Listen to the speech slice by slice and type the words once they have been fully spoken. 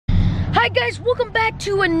Hi guys, welcome back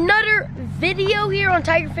to another video here on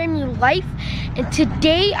Tiger Family Life. And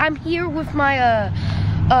today I'm here with my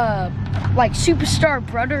like superstar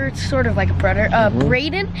brother. It's sort of like a brother,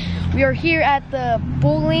 Braden. We are here at the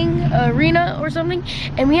bowling arena or something,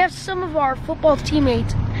 and we have some of our football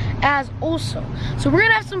teammates as also. So we're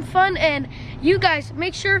gonna have some fun, and you guys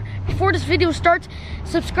make sure before this video starts,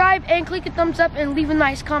 subscribe and click a thumbs up and leave a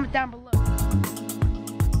nice comment down below.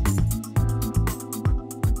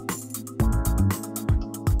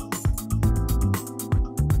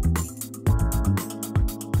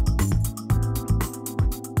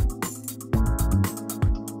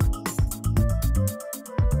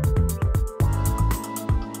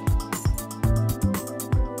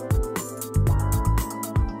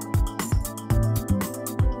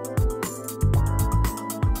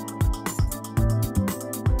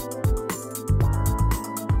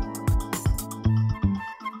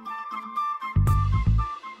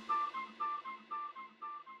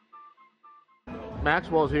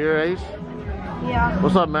 Maxwell's here, Ace. Yeah.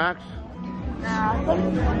 What's up, Max?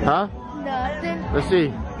 Nothing. Huh? Nothing. Let's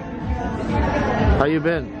see. How you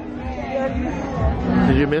been? Good.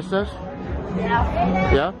 Did you miss us?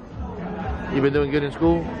 Yeah. Yeah? You been doing good in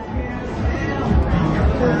school?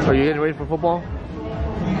 Are you getting ready for football?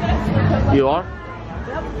 You are?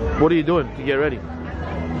 Yep. What are you doing to get ready?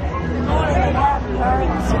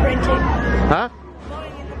 Sprinting. Huh?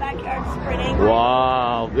 Going in the backyard sprinting.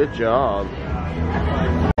 Wow, good job.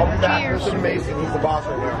 That's amazing. He's the boss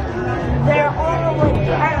right now. They're all the way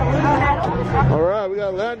down. Alright, we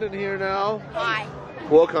got Landon here now. Hi.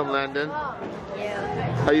 Welcome, Landon.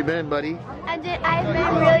 Yeah. How you been, buddy? I've been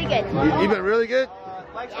really good. You been really good?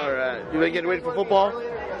 Alright. You been getting ready for football?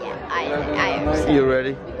 Yeah, I am. You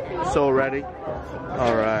ready? So ready?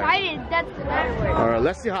 Alright. Excited. That's the better word. Alright,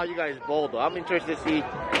 let's see how you guys bowl though. I'm interested to see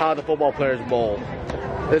how the football players bowl.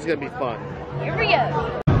 This is gonna be fun. Here we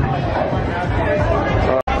go.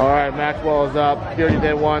 Alright, Maxwell is up. He already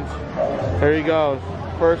did once. Here he goes.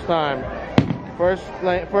 First time. First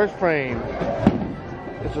frame.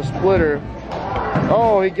 It's a splitter.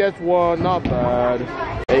 Oh, he gets one. Not bad.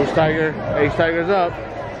 Ace Tiger. Ace Tiger's up.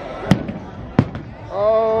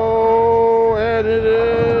 Oh, and it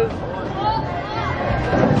is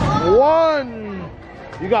one.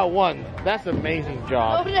 You got one. That's an amazing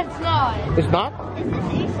job. No, that's not. It's not?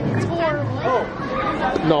 It's horrible.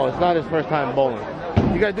 No, it's not his first time bowling.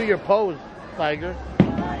 You gotta do your pose, Tiger.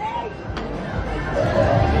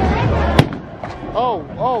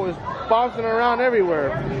 Oh, it's bouncing around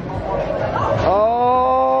everywhere.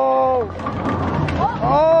 Oh,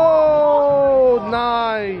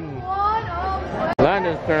 9.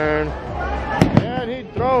 Landon's turn. And he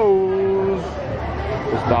throws.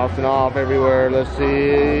 It's bouncing off everywhere. Let's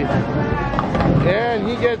see. And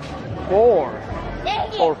he gets 4.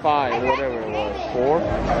 Or 5, whatever it was. 4.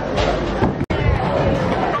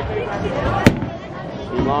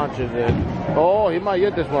 He launches it. Oh, he might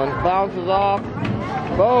get this one. Bounces off.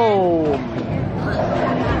 Boom.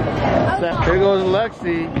 Here goes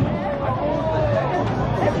Lexi.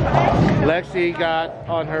 Lexi got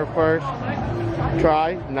on her first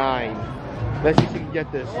try 9. Let's see if she can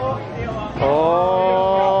get this.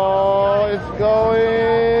 Oh, it's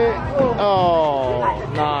going. Oh,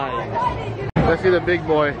 9. Let's see the big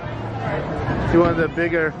boy. See one of the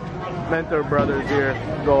bigger mentor brothers here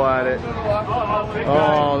go at it.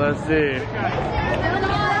 Oh, let's see.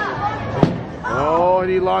 Oh, and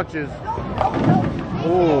he launches.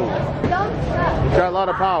 Ooh. He's got a lot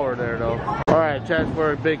of power there, though. All right, chance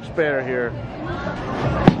for a big spare here.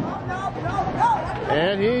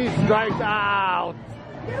 And he strikes out.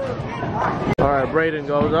 All right, Braden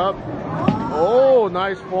goes up. Oh,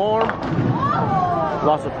 nice form.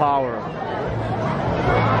 Lots of power.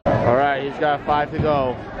 All right, he's got 5 to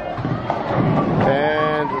go.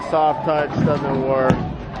 And the soft touch doesn't work.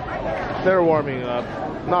 They're warming up.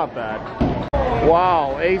 Not bad.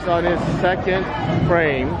 Wow, Ace on his second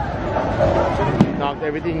frame. Knocked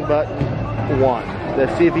everything but 1.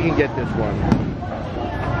 Let's see if he can get this one.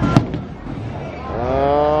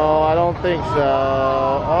 Oh, I don't think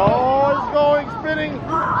so. Oh, it's going spinning.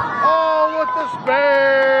 Oh, with the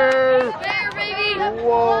spare. Spare, baby.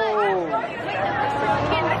 Whoa.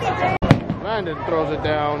 Landon throws it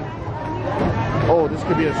down. Oh, this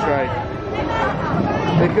could be a strike.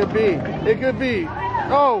 It could be. It could be.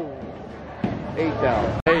 Oh. 8 down.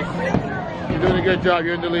 Ace, you're doing a good job.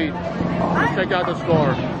 You're in the lead. Let's check out the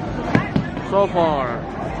score. So far.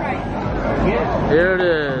 Here it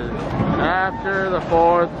is. After the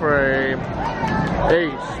 4th frame,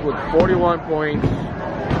 Ace with 41 points.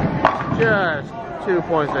 Just 2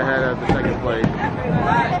 points ahead of the second place.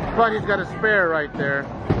 But he's got a spare right there.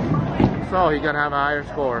 So he can have a higher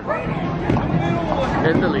score.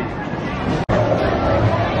 In the lead.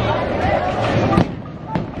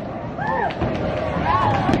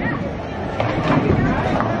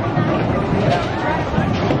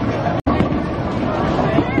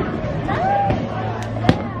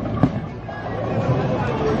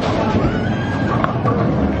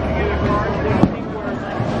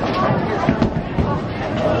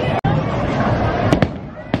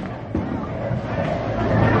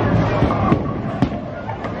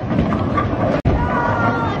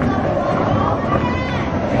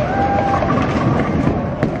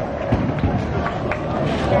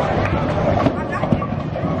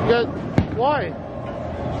 Why?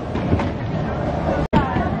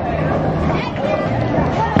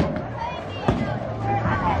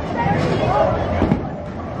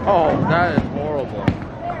 Oh, that is horrible.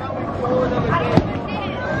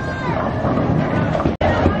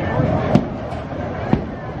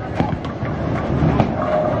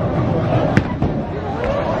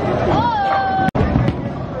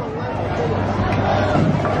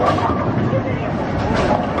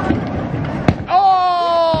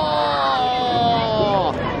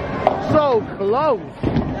 Close.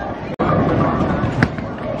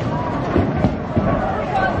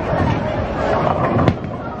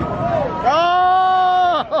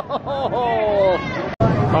 Oh!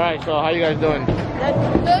 Alright, so how you guys doing?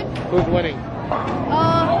 Good. Who's winning?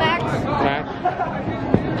 Max. Max?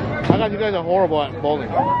 I thought you guys are horrible at bowling.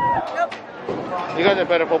 Nope. You guys are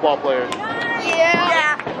better football players.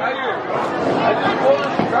 Yeah.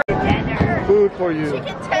 Food for you.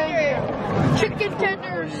 Chicken tenders. Chicken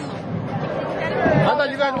tenders. I thought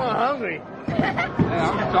you guys were hungry. I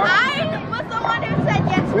was the one who said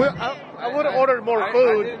yes. I would have ordered more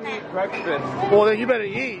food. I didn't eat breakfast. Well, then you better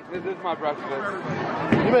eat. This is my breakfast.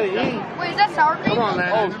 You better eat. Wait, is that sour cream? Come on,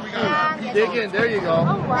 man. Dig in. There you go.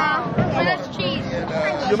 Oh, wow. And that's cheese.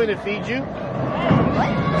 You want me to feed you? What?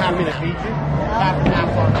 You want me to feed you?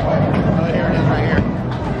 Oh, here it is right here.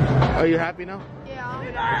 Are you happy now?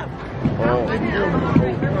 Yeah. Oh. Thank you.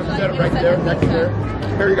 Set it right there, next there.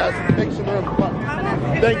 Here you guys, make some room.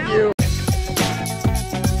 Thank you.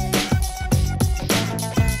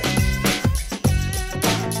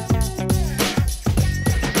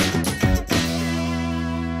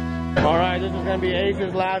 All right, this is going to be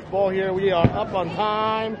Ace's last ball here. We are up on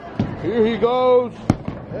time. Here he goes.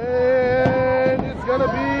 And it's going to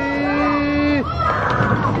be...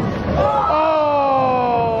 Oh!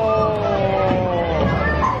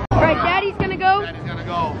 All right, Daddy's gonna go. Daddy's going to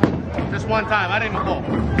go. Just one time. I didn't even go.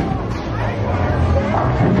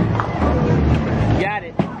 Got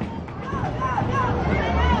it.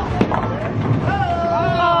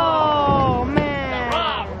 Oh, man.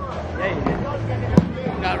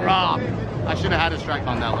 Got robbed. I should have had a strike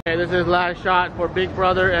on that one. Okay, this is last shot for Big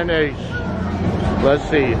Brother and Ace. Let's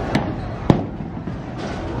see.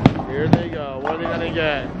 Here they go. What are they gonna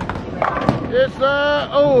get? It's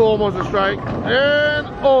almost a strike. And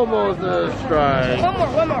almost a strike.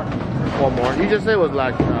 One more. One more. You just said it was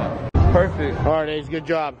last shot. Perfect. Alright, Ace, good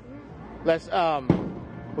job. Let's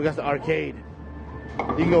we got the arcade.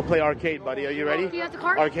 You can go play arcade, buddy. Are you ready? Do you have the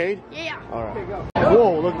card? Arcade? Yeah. Alright.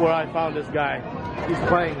 Whoa, look where I found this guy. He's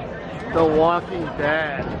playing The Walking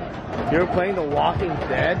Dead. You're playing The Walking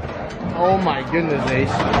Dead? Oh my goodness, Ace.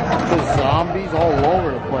 The zombies all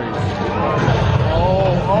over the place.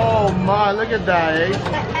 Oh my, look at that, Ace.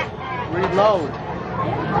 Reload.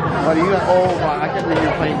 Buddy, you got, oh my, I can't believe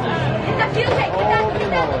you're playing this.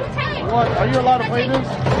 What? Are you allowed to play this?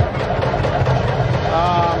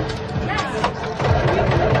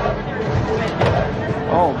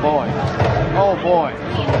 Oh boy. Oh boy.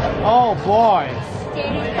 Oh boy.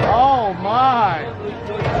 Oh my.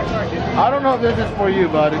 I don't know if this is for you,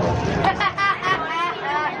 buddy.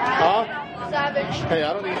 Huh? Savage. Hey,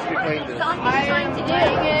 I don't need you to be playing this. I'm trying to do it.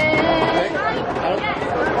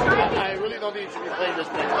 I really don't need you to be playing this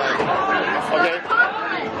next time. Okay?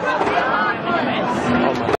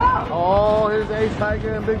 Oh, here's Ace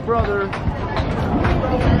Tiger and Big Brother.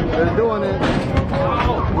 They're doing it.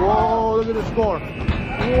 Whoa, look at the score.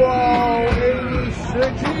 Whoa,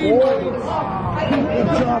 86 points. Good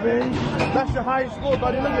job, Ace. That's your highest score,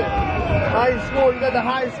 buddy. Look at it. Highest score. You got the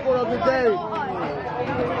highest score of the day.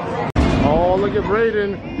 Oh, look at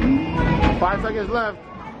Braden. 5 seconds left.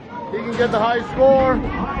 He can get the high score.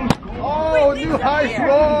 Oh, new high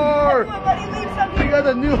score. He got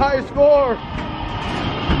the new high score.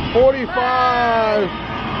 45.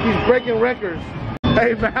 He's breaking records.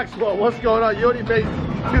 Hey, Maxwell, what's going on? You only made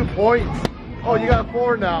 2 points. Oh, you got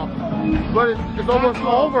 4 now. But it's almost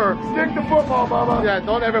over. Stick to football, Mama. Yeah,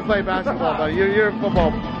 don't ever play basketball, buddy. You're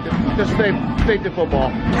football. Just stay to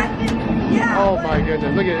football. Oh my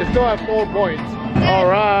goodness, look at it, it's still at 4 points. All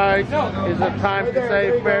right, is it time to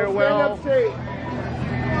say farewell?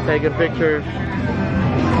 Taking pictures.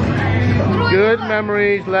 Good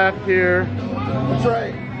memories left here. That's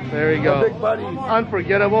right. There you go. Big buddies.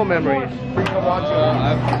 Unforgettable memories. I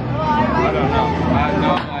don't know. I have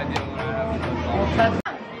no idea what happened.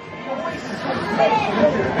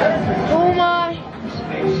 Oh my.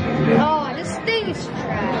 Oh, this thing is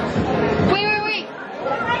trash. Wait.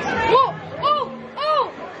 Whoa. Oh.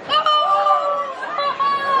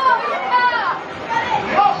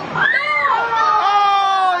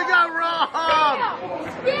 Oh, he got robbed.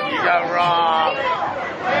 He got robbed.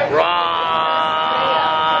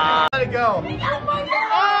 Let it go.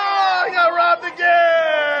 Oh, he got robbed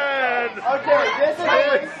again. Okay, this is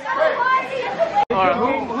All right,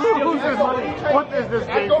 who's this? What is this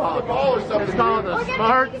game go for the called? ball or something. It's called the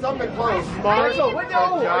Smart. Something close. Smart No, are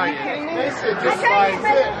you Giant. kidding me? This is Just like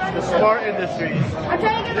the Smart Industries.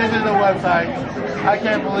 This is the website. I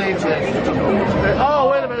can't believe this. Oh,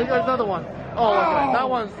 wait a minute. There's another one. Oh, look at that. That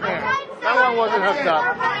one's there. That one wasn't hooked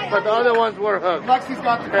up, but the other ones were hooked. Lexi's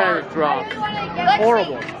got the And it dropped.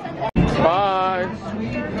 Horrible. Bye.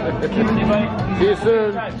 See you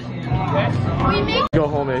soon. Go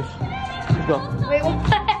home, Ace. Go. Wait,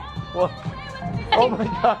 What? Oh my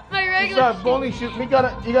God! My regular You got bowling shoes. You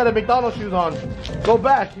got a McDonald's shoes on. Go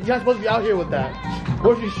back. You're not supposed to be out here with that.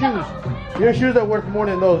 Where's your shoes? Your shoes are worth more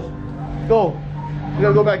than those. Go. You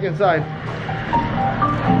gotta go back inside.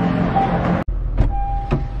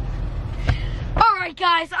 Alright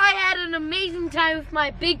guys, I had an amazing time with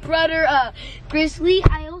my big brother, Grizzly.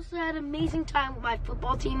 I also had an amazing time with my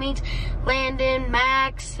football teammates, Landon,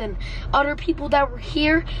 Max, and other people that were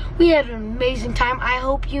here. We had an amazing time. I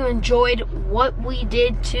hope you enjoyed what we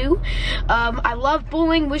did too. I love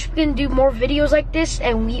bowling. Wish we can do more videos like this,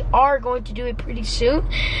 and we are going to do it pretty soon.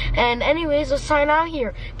 And anyways, let's sign out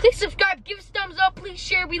here. Please subscribe, give us a thumbs up, please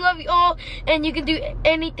share. We love you all, and you can do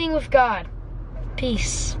anything with God.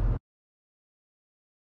 Peace.